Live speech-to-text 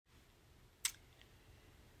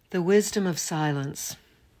The wisdom of silence,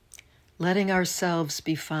 letting ourselves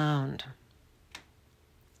be found.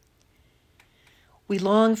 We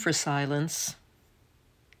long for silence.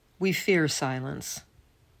 We fear silence.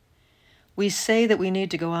 We say that we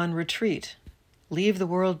need to go on retreat, leave the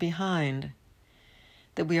world behind,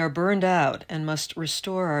 that we are burned out and must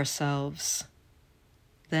restore ourselves.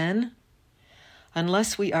 Then,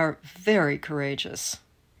 unless we are very courageous,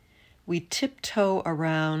 we tiptoe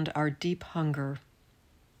around our deep hunger.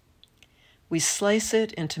 We slice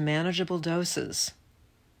it into manageable doses.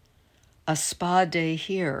 A spa day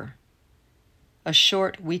here, a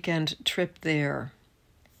short weekend trip there,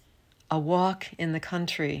 a walk in the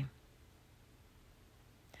country.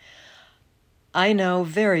 I know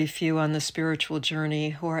very few on the spiritual journey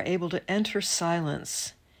who are able to enter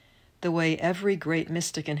silence the way every great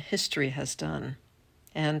mystic in history has done,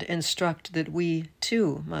 and instruct that we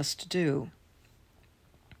too must do.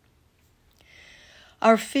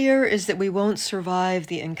 Our fear is that we won't survive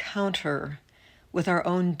the encounter with our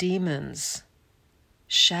own demons,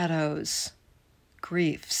 shadows,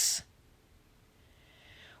 griefs.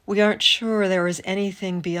 We aren't sure there is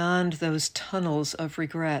anything beyond those tunnels of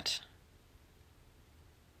regret.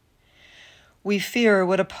 We fear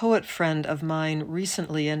what a poet friend of mine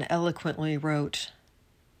recently and eloquently wrote,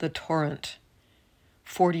 "The torrent,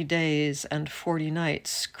 40 days and 40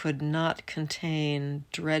 nights could not contain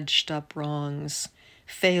dredged up wrongs,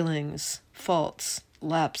 failings, faults,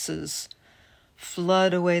 lapses,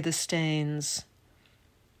 flood away the stains.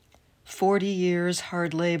 40 years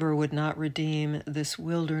hard labor would not redeem this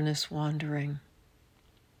wilderness wandering."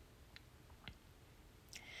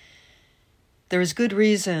 There is good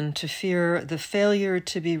reason to fear the failure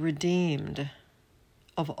to be redeemed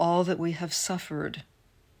of all that we have suffered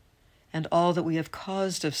and all that we have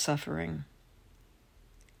caused of suffering.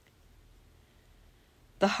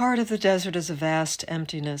 The heart of the desert is a vast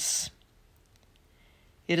emptiness.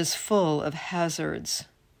 It is full of hazards,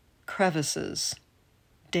 crevices,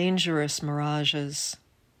 dangerous mirages.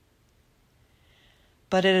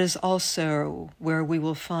 But it is also where we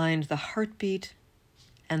will find the heartbeat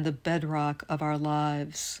and the bedrock of our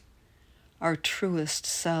lives, our truest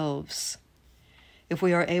selves, if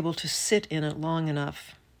we are able to sit in it long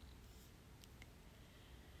enough.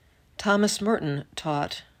 Thomas Merton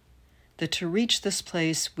taught that to reach this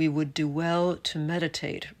place we would do well to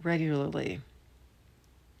meditate regularly.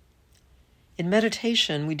 In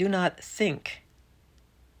meditation, we do not think.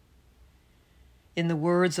 In the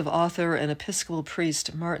words of author and Episcopal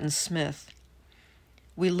priest Martin Smith,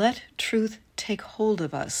 we let truth take hold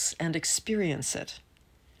of us and experience it.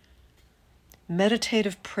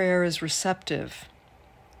 Meditative prayer is receptive.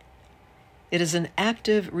 It is an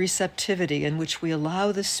active receptivity in which we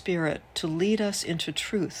allow the Spirit to lead us into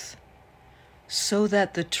truth, so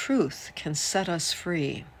that the truth can set us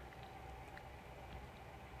free.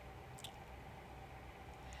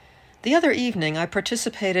 The other evening, I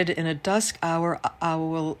participated in a dusk hour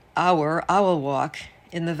owl walk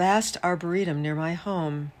in the vast arboretum near my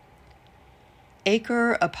home.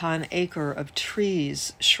 Acre upon acre of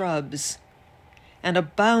trees, shrubs, and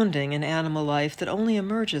abounding in animal life that only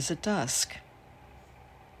emerges at dusk.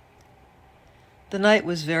 The night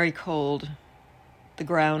was very cold, the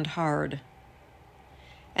ground hard,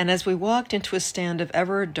 and as we walked into a stand of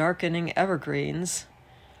ever-darkening evergreens,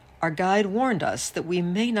 our guide warned us that we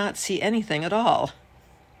may not see anything at all.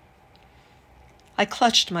 I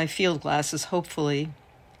clutched my field glasses hopefully.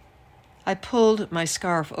 I pulled my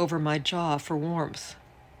scarf over my jaw for warmth.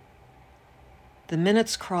 The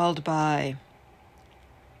minutes crawled by.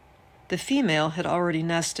 The female had already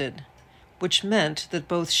nested, which meant that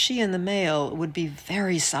both she and the male would be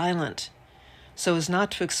very silent, so as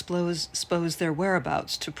not to expose their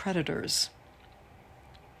whereabouts to predators.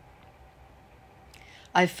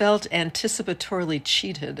 I felt anticipatorily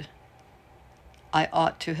cheated. I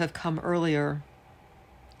ought to have come earlier.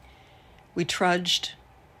 We trudged.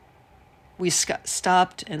 We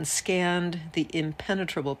stopped and scanned the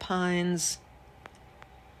impenetrable pines.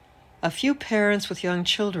 A few parents with young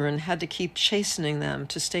children had to keep chastening them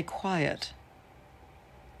to stay quiet.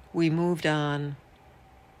 We moved on.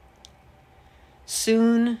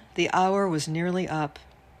 Soon the hour was nearly up,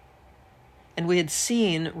 and we had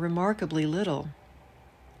seen remarkably little.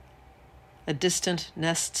 A distant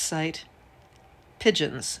nest site,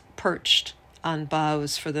 pigeons perched on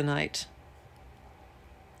boughs for the night.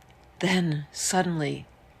 Then, suddenly,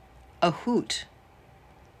 a hoot.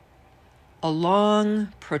 A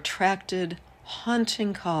long, protracted,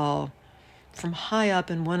 haunting call from high up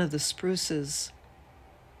in one of the spruces.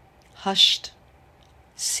 Hushed,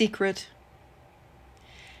 secret,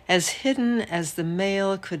 as hidden as the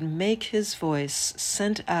male could make his voice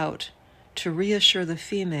sent out to reassure the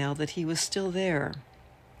female that he was still there.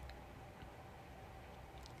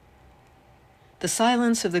 The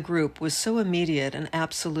silence of the group was so immediate and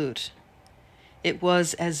absolute. It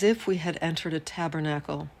was as if we had entered a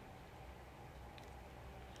tabernacle.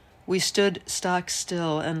 We stood stock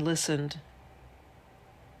still and listened.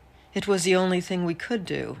 It was the only thing we could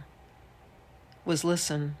do, was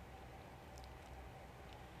listen.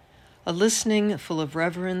 A listening full of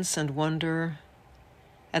reverence and wonder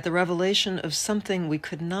at the revelation of something we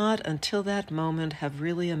could not until that moment have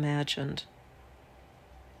really imagined.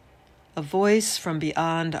 A voice from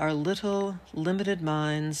beyond our little, limited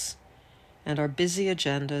minds and our busy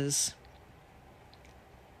agendas.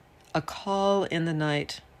 A call in the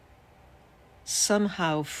night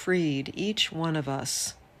somehow freed each one of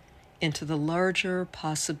us into the larger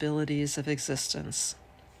possibilities of existence.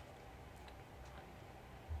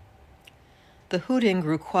 The hooting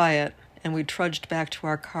grew quiet, and we trudged back to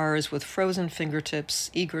our cars with frozen fingertips,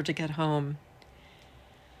 eager to get home.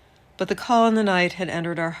 But the call in the night had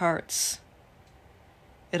entered our hearts.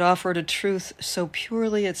 It offered a truth so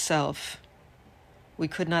purely itself, we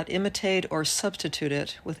could not imitate or substitute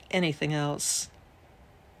it with anything else.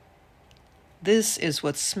 This is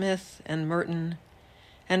what Smith and Merton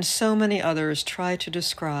and so many others try to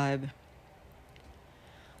describe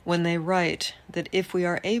when they write that if we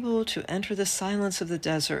are able to enter the silence of the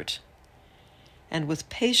desert and with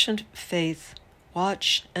patient faith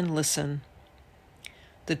watch and listen,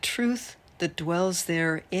 the truth that dwells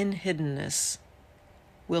there in hiddenness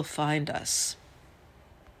will find us.